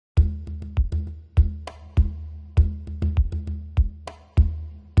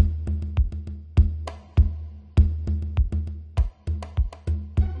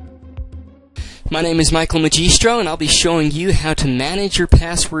My name is Michael Magistro, and I'll be showing you how to manage your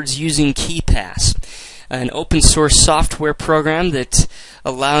passwords using KeePass, an open source software program that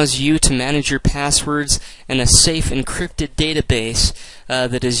allows you to manage your passwords in a safe encrypted database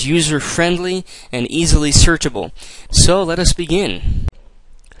that is user-friendly and easily searchable. So let us begin.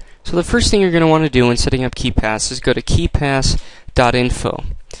 So the first thing you're going to want to do when setting up KeePass is go to keepass.info.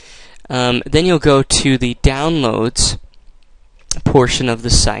 Then you'll go to the downloads portion of the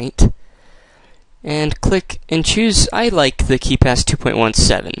site and click and choose. I like the KeePass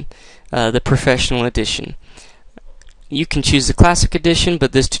 2.17, the professional edition. You can choose the classic edition,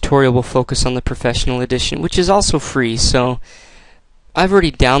 but this tutorial will focus on the professional edition, which is also free. So I've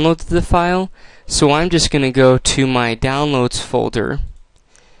already downloaded the file, so I'm just going to go to my downloads folder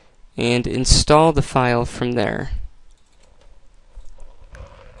and install the file from there.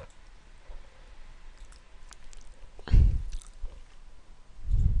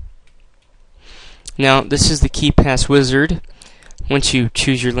 Now, this is the KeePass wizard. Once you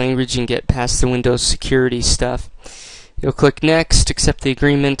choose your language and get past the Windows security stuff, you'll click Next, accept the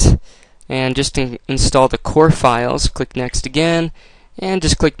agreement, and just install the core files. Click Next again, and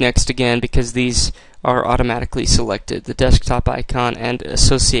just click Next again because these are automatically selected, the desktop icon and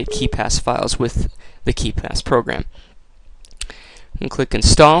associate KeePass files with the KeePass program. And click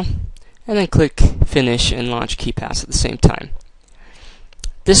Install, and then click Finish and launch KeePass at the same time.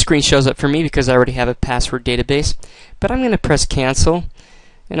 This screen shows up for me because I already have a password database, but I'm going to press Cancel,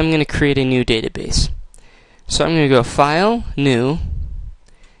 and I'm going to create a new database. So I'm going to go File, New,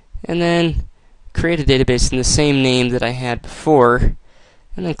 and then create a database in the same name that I had before,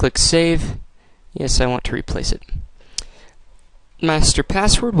 and then click Save. Yes, I want to replace it. Master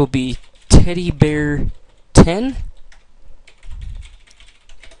password will be teddybear10,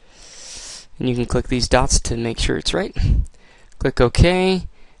 and you can click these dots to make sure it's right. Click OK.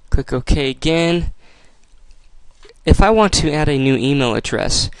 Click OK again. If I want to add a new email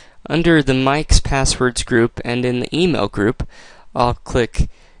address, under the Mike's Passwords group and in the email group, I'll click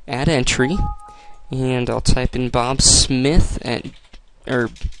Add Entry, and I'll type in Bob Smith Gmail.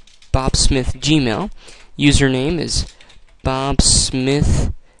 Username is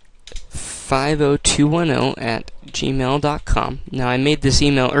bobsmith50210@gmail.com. Now, I made this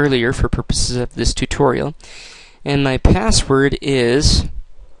email earlier for purposes of this tutorial, and my password is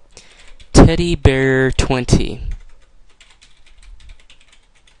teddybear20,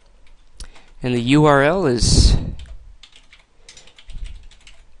 and the URL is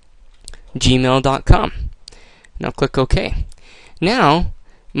gmail.com. Now click OK. Now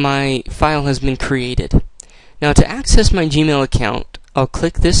my file has been created. Now to access my Gmail account, I'll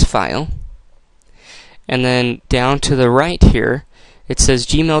click this file, and then down to the right here it says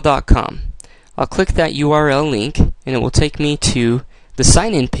gmail.com. I'll click that URL link, and it will take me to the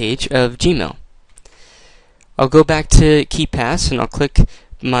sign-in page of Gmail. I'll go back to KeePass, and I'll click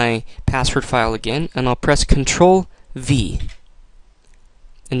my password file again, and I'll press Control-V.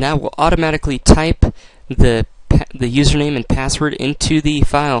 And that will automatically type the username and password into the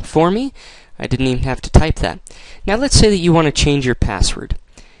file for me. I didn't even have to type that. Now let's say that you want to change your password.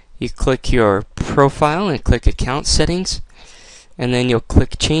 You click your profile and click Account Settings, and then you'll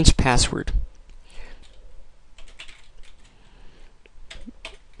click Change Password.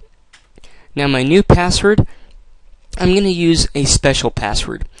 Now my new password, I'm going to use a special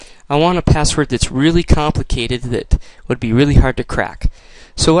password. I want a password that's really complicated, that would be really hard to crack.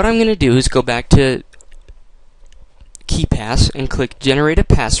 So what I'm going to do is go back to KeePass and click Generate a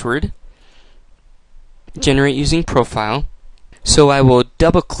Password, Generate using Profile. So I will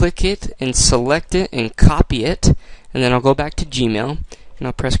double click it and select it and copy it, and then I'll go back to Gmail and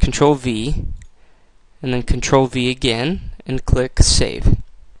I'll press Control-V and then Control-V again and click Save.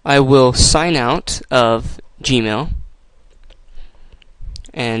 I will sign out of Gmail,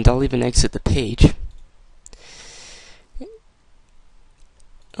 and I'll even exit the page.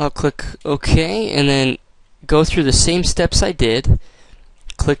 I'll click OK, and then go through the same steps I did.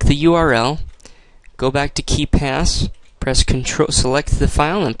 Click the URL, go back to KeePass, select the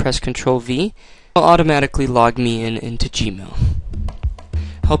file, and press Control-V. It'll automatically log me into Gmail.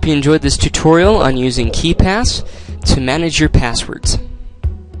 Hope you enjoyed this tutorial on using KeePass to manage your passwords.